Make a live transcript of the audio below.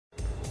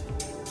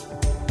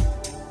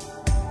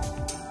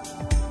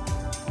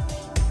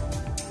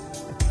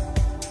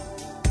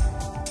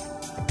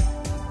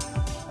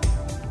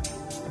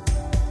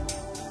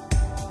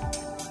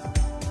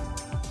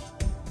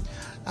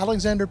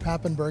Alexander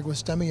Papenberg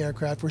with Stemme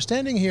Aircraft. We're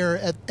standing here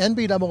at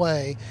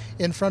NBAA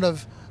in front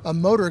of a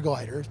motor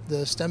glider,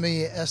 the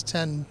Stemme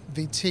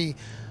S10-VT.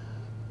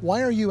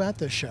 Why are you at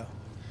this show?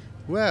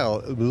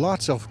 Well,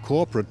 lots of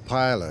corporate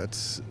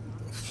pilots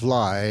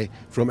fly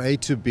from A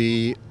to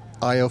B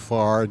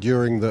IFR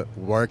during the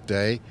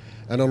workday,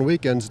 and on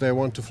weekends they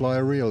want to fly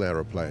a real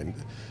aeroplane.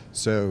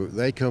 So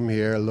they come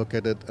here, look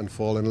at it, and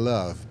fall in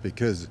love,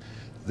 because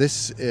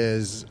this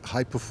is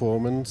high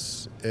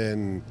performance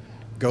in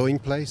going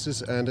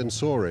places and in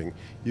soaring.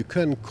 You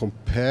can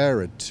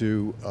compare it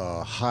to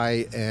a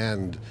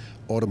high-end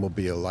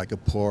automobile like a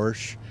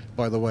Porsche.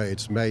 By the way,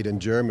 it's made in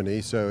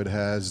Germany, so it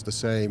has the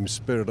same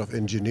spirit of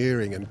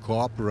engineering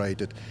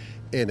incorporated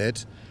in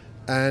it.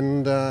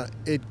 And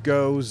it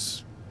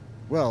goes,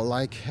 well,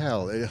 like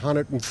hell.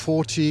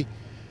 140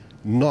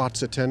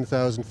 knots at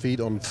 10,000 feet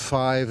on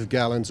 5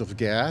 gallons of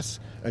gas,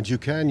 and you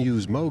can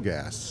use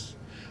mogas.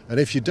 And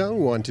if you don't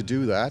want to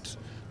do that,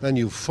 then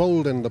you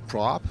fold in the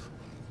prop,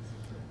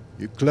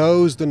 you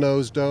close the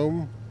nose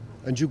dome,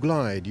 and you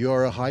glide.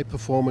 You're a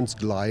high-performance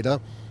glider,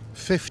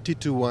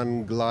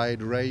 50-to-1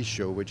 glide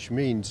ratio, which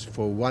means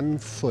for 1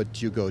 foot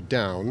you go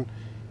down,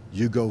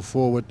 you go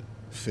forward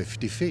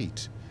 50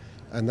 feet.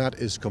 And that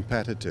is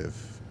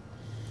competitive.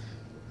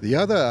 The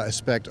other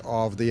aspect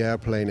of the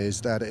airplane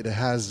is that it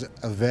has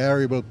a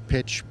variable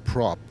pitch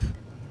prop.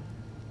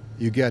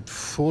 You get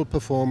full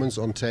performance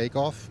on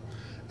takeoff,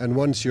 and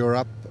once you're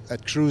up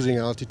at cruising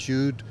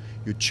altitude,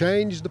 you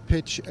change the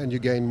pitch and you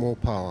gain more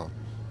power.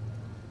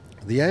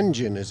 The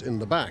engine is in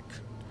the back.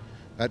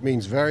 That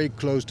means very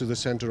close to the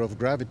center of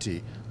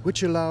gravity,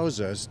 which allows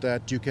us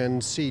that you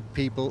can seat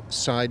people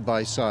side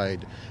by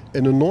side.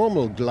 In a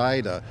normal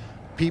glider,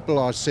 people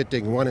are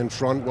sitting one in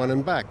front, one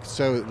in back.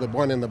 So the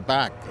one in the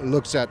back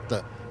looks at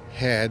the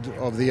head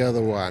of the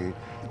other one.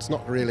 It's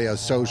not really a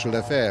social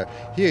affair.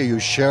 Here you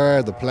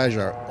share the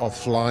pleasure of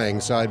flying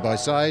side by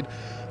side.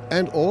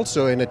 And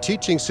also in a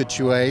teaching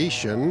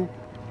situation,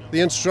 the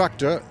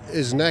instructor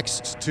is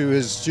next to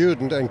his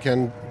student and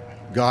can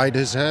guide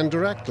his hand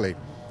directly.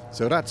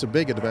 So that's a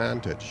big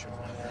advantage.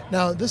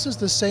 Now, this is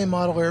the same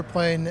model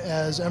airplane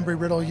as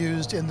Embry-Riddle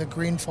used in the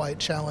Green Flight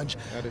Challenge.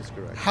 That is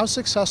correct. How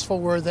successful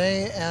were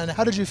they, and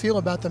how did you feel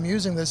about them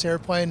using this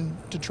airplane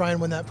to try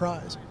and win that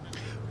prize?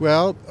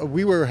 Well,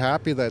 we were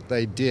happy that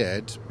they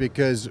did,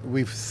 because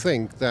we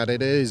think that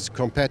it is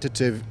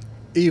competitive,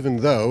 even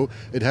though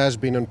it has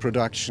been in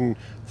production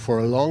for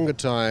a longer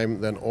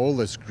time than all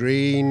this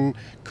green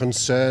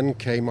concern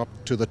came up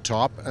to the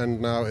top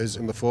and now is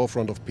in the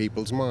forefront of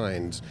people's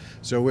minds.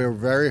 So we're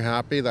very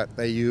happy that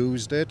they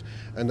used it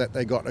and that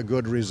they got a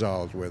good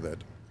result with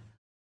it.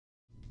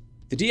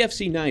 The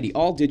DFC-90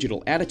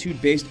 all-digital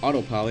attitude-based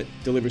autopilot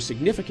delivers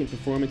significant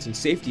performance and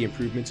safety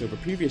improvements over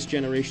previous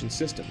generation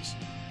systems.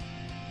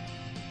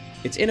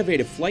 Its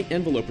innovative flight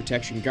envelope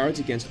protection guards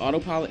against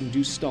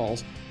autopilot-induced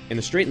stalls, and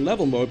the straight and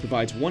level mode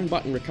provides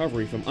one-button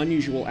recovery from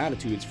unusual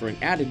attitudes for an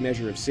added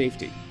measure of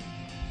safety.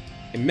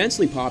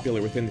 Immensely popular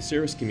within the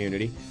cirrus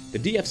community, the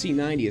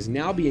DFC-90 is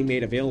now being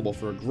made available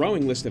for a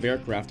growing list of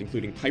aircraft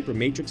including Piper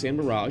Matrix and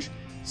Mirage,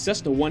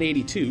 Cessna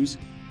 182s,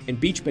 and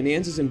Beech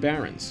Bonanzas and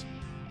Barons.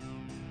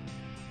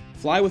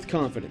 Fly with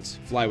confidence.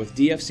 Fly with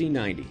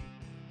DFC-90.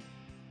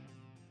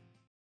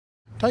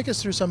 Take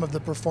us through some of the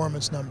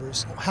performance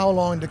numbers. How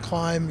long to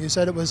climb? You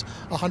said it was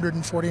a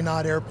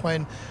 140-knot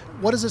airplane.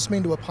 What does this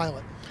mean to a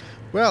pilot?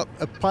 Well,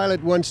 a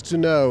pilot wants to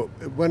know,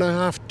 when I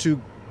have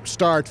to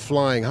start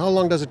flying, how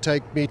long does it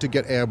take me to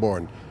get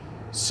airborne?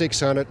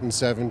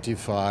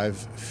 675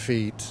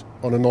 feet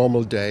on a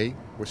normal day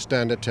with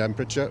standard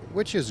temperature,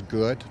 which is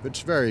good,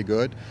 it's very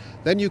good.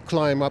 Then you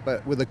climb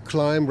up with a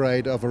climb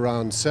rate of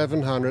around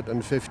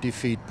 750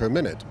 feet per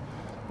minute,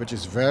 which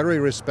is very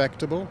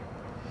respectable.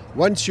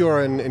 Once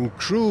you're in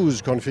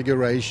cruise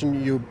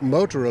configuration, you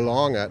motor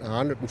along at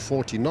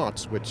 140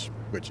 knots, which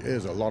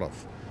is a lot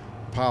of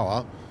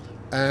power.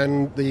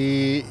 And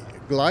the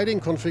gliding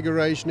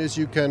configuration is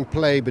you can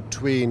play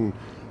between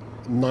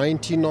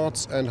 90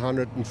 knots and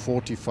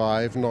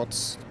 145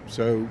 knots.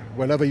 So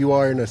whenever you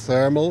are in a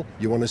thermal,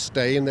 you want to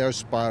stay in there,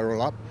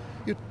 spiral up,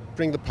 you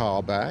bring the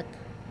power back.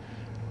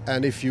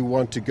 And if you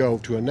want to go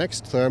to a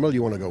next thermal,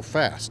 you want to go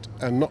fast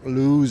and not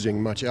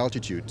losing much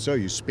altitude, so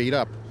you speed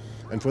up.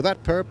 And for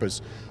that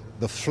purpose,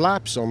 the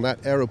flaps on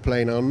that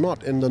aeroplane are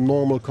not in the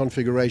normal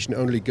configuration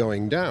only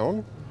going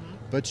down,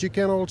 but you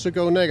can also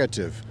go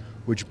negative,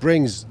 which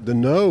brings the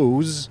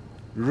nose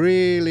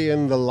really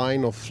in the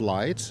line of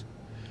flight,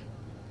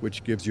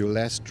 which gives you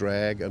less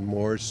drag and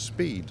more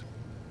speed.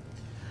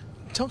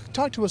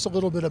 Talk to us a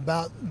little bit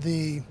about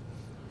the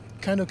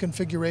kind of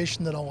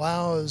configuration that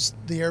allows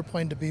the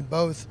airplane to be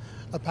both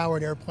a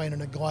powered airplane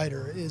and a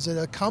glider. Is it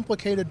a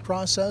complicated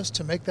process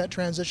to make that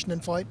transition in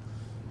flight?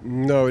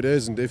 No, it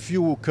isn't. If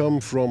you come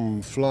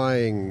from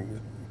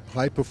flying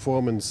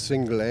high-performance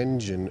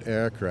single-engine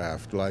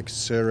aircraft like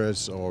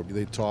Cirrus or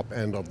the top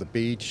end of the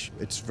Beech,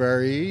 it's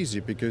very easy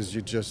because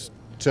you just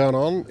turn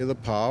on the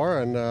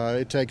power and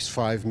it takes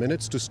 5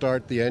 minutes to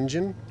start the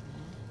engine.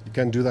 You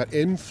can do that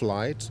in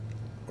flight,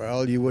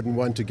 Well, you wouldn't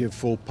want to give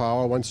full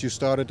power. Once you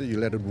start it, you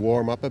let it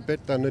warm up a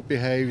bit, then it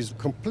behaves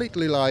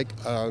completely like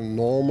a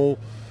normal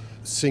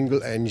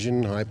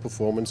single-engine,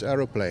 high-performance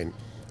aeroplane.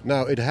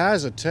 Now, it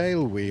has a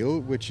tail wheel,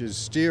 which is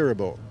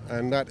steerable,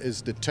 and that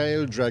is the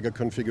tail dragger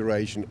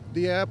configuration.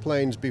 The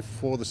airplanes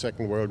before the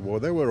Second World War,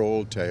 they were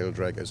all tail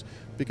draggers,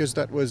 because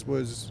that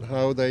was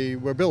how they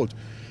were built.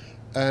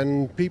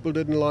 And people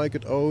didn't like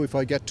it. Oh, if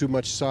I get too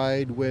much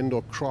side wind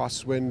or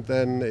crosswind,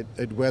 then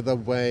it weather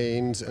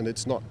vanes and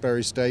it's not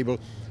very stable.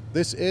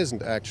 This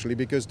isn't actually,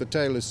 because the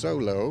tail is so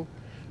low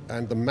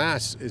and the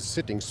mass is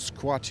sitting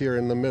squat here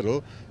in the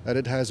middle, that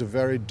it has a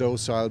very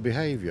docile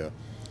behavior.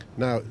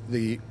 Now,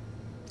 the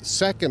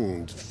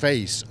second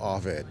face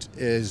of it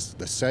is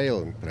the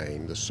sailing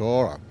plane, the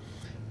soarer.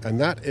 And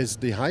that is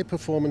the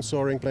high-performance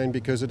soaring plane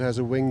because it has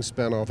a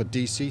wingspan of a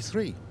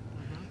DC-3.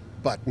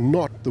 But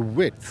not the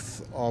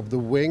width of the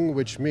wing,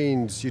 which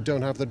means you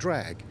don't have the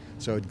drag.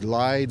 So it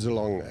glides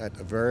along at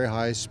a very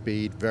high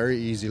speed, very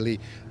easily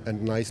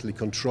and nicely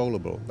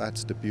controllable.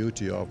 That's the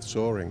beauty of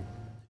soaring.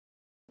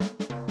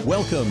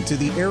 Welcome to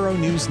the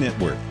Aero-News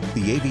Network,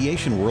 the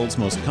aviation world's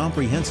most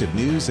comprehensive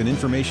news and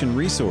information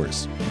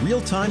resource.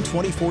 Real-time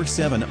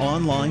 24/7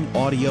 online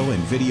audio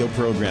and video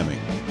programming,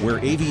 where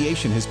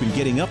aviation has been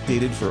getting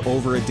updated for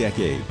over a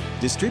decade.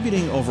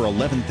 Distributing over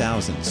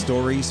 11,000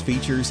 stories,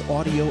 features,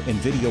 audio and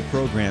video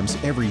programs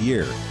every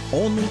year.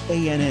 Only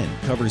ANN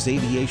covers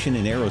aviation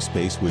and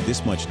aerospace with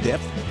this much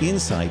depth,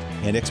 insight,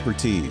 and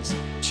expertise.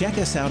 Check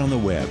us out on the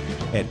web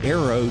at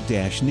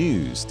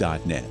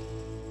aero-news.net.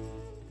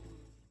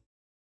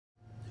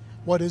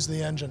 What is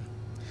the engine?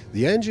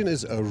 The engine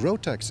is a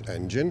Rotax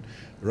engine.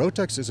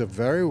 Rotax is a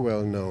very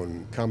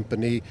well-known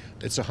company.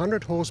 It's a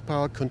 100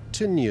 horsepower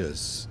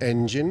continuous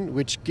engine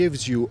which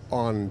gives you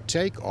on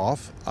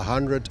takeoff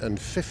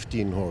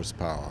 115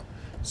 horsepower.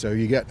 So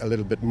you get a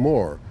little bit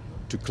more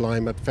to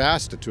climb up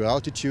faster, to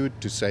altitude,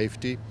 to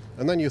safety.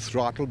 And then you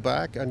throttle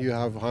back and you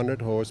have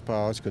 100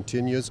 horsepower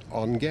continuous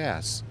on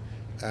gas.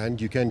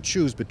 And you can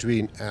choose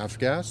between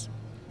avgas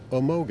or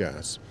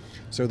mogas.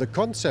 So the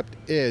concept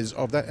is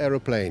of that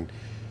aeroplane,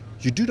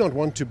 you do not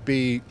want to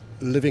be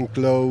living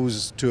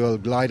close to a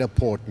glider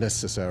port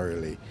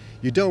necessarily.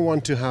 You don't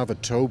want to have a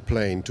tow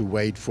plane to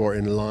wait for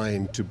in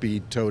line to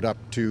be towed up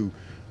to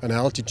an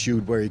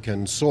altitude where you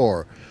can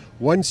soar.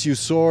 Once you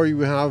soar,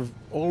 you have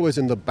always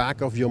in the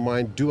back of your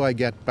mind, do I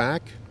get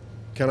back?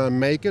 Can I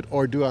make it?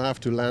 Or do I have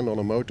to land on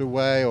a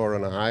motorway or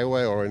on a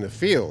highway or in a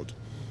field?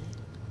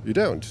 You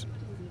don't.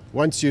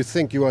 Once you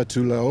think you are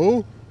too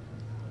low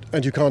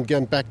and you can't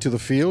get back to the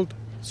field,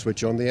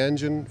 switch on the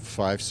engine,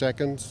 5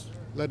 seconds,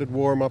 let it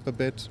warm up a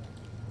bit,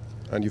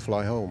 and you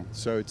fly home.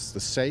 So it's the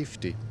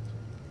safety.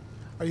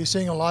 Are you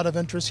seeing a lot of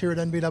interest here at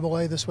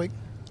NBAA this week?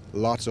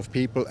 Lots of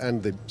people,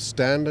 and the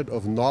standard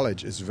of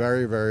knowledge is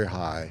very, very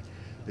high.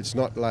 It's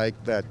not like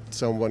that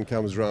someone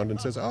comes around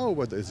and says, oh,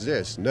 what is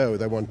this? No,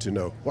 they want to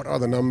know, what are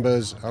the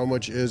numbers, how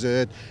much is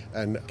it,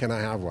 and can I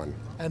have one?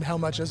 And how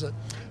much is it?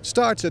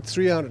 Starts at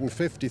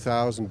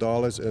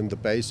 $350,000 in the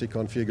basic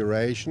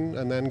configuration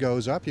and then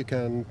goes up. You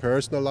can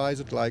personalize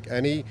it like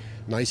any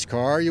nice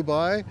car you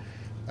buy,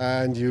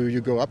 and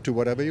you go up to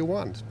whatever you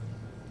want.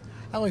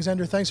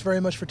 Alexander, thanks very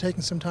much for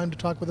taking some time to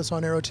talk with us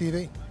on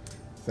Aero-TV.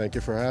 Thank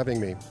you for having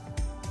me.